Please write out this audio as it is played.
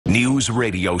News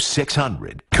Radio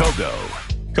 600, Kogo.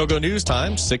 Kogo News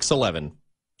Time, 6:11.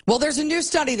 Well, there's a new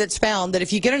study that's found that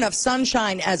if you get enough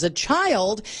sunshine as a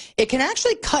child, it can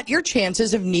actually cut your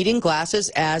chances of needing glasses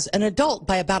as an adult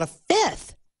by about a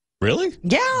fifth. Really?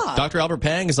 Yeah. Dr. Albert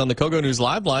Pang is on the Kogo News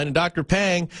Live line. And Dr.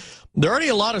 Pang, there are already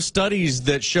a lot of studies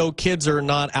that show kids are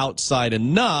not outside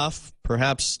enough,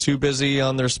 perhaps too busy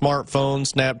on their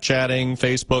smartphones, Snapchatting,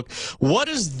 Facebook. What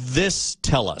does this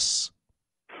tell us?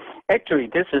 Actually,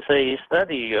 this is a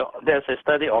study. There's a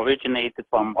study originated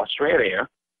from Australia.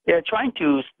 They're trying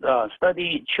to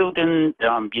study children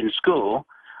in school,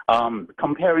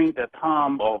 comparing the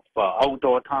time of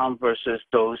outdoor time versus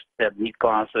those that need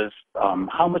glasses,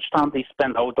 how much time they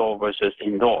spend outdoor versus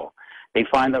indoor. They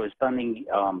find out a stunning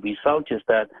result is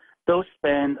that those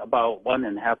spend about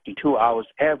 1.5 to 2 hours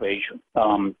average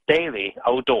daily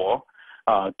outdoor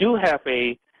do have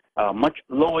a much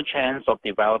lower chance of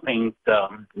developing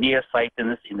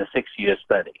nearsightedness in the 6-year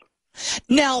study.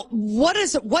 Now,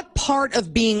 what part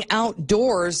of being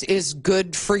outdoors is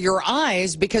good for your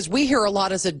eyes? Because we hear a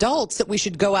lot as adults that we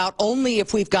should go out only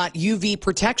if we've got UV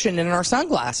protection in our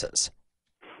sunglasses.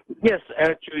 Yes,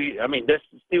 actually, I mean, this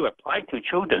still applies to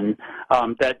children,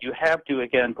 that you have to,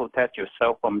 again, protect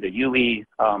yourself from the UV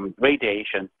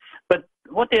radiation. But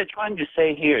what they're trying to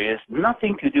say here is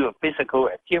nothing to do with physical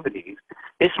activities.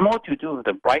 It's more to do with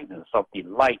the brightness of the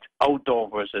light outdoor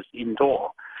versus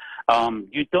indoor.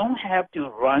 You don't have to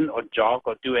run or jog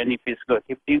or do any physical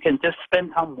activity. You can just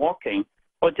spend time walking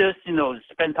or just,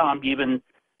 spend time even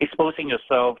exposing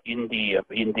yourself in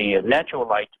the natural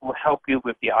light will help you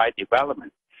with the eye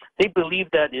development. They believe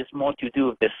that is more to do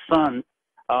with the sun,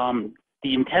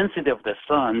 the intensity of the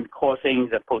sun causing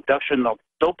the production of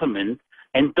dopamine.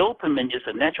 And dopamine is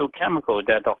a natural chemical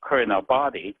that occurs in our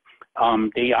body.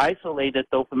 The isolated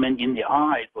dopamine in the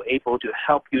eye were able to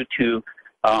help you to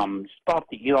stop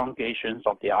the elongations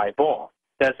of the eyeball.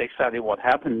 That's exactly what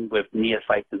happened with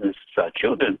nearsightedness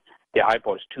children. The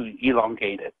eyeball is too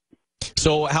elongated.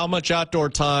 So how much outdoor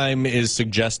time is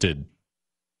suggested?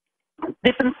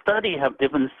 Different studies have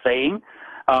different saying,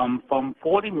 from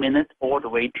 40 minutes all the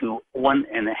way to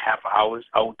 1.5 hours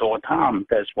outdoor time.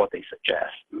 That's what they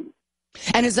suggest.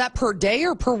 And is that per day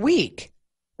or per week?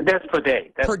 That's per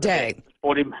day. That's per day.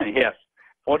 40 minutes, yes.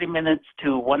 40 minutes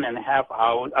to 1.5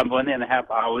 hours, 1.5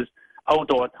 hours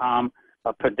outdoor time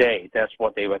per day. That's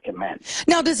what they recommend.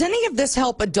 Now, does any of this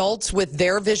help adults with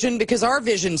their vision? Because our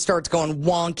vision starts going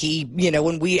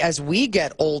wonky, as we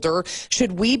get older.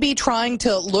 Should we be trying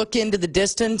to look into the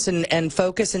distance and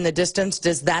focus in the distance?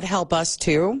 Does that help us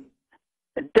too?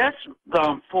 That's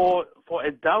for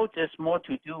adults, it's more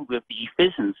to do with the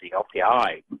efficiency of the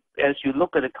eye. As you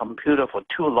look at a computer for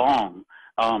too long,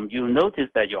 you notice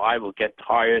that your eye will get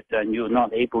tired and you're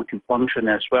not able to function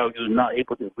as well. You're not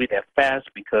able to read as fast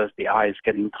because the eye is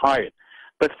getting tired.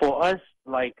 But for us,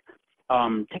 like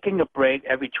taking a break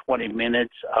every 20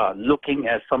 minutes, looking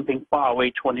at something far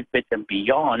away, 20 feet and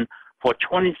beyond, for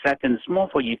 20 seconds, more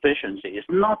for efficiency. It's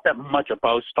not that much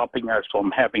about stopping us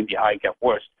from having the eye get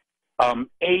worse.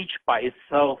 Age by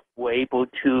itself,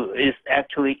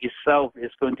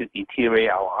 is going to deteriorate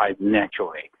our eye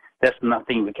naturally. There's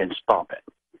nothing we can stop it.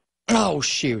 Oh,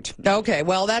 shoot. Okay,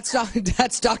 well, that's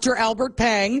Dr. Albert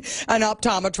Pang, an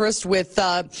optometrist with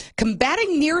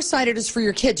combating nearsightedness for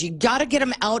your kids. You got to get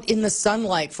them out in the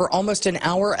sunlight for almost an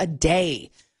hour a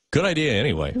day. Good idea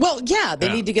anyway. Well, yeah,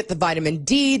 they need to get the vitamin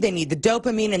D, they need the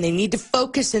dopamine, and they need to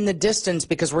focus in the distance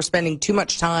because we're spending too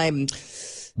much time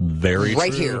Very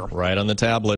right true. here. Right on the tablet.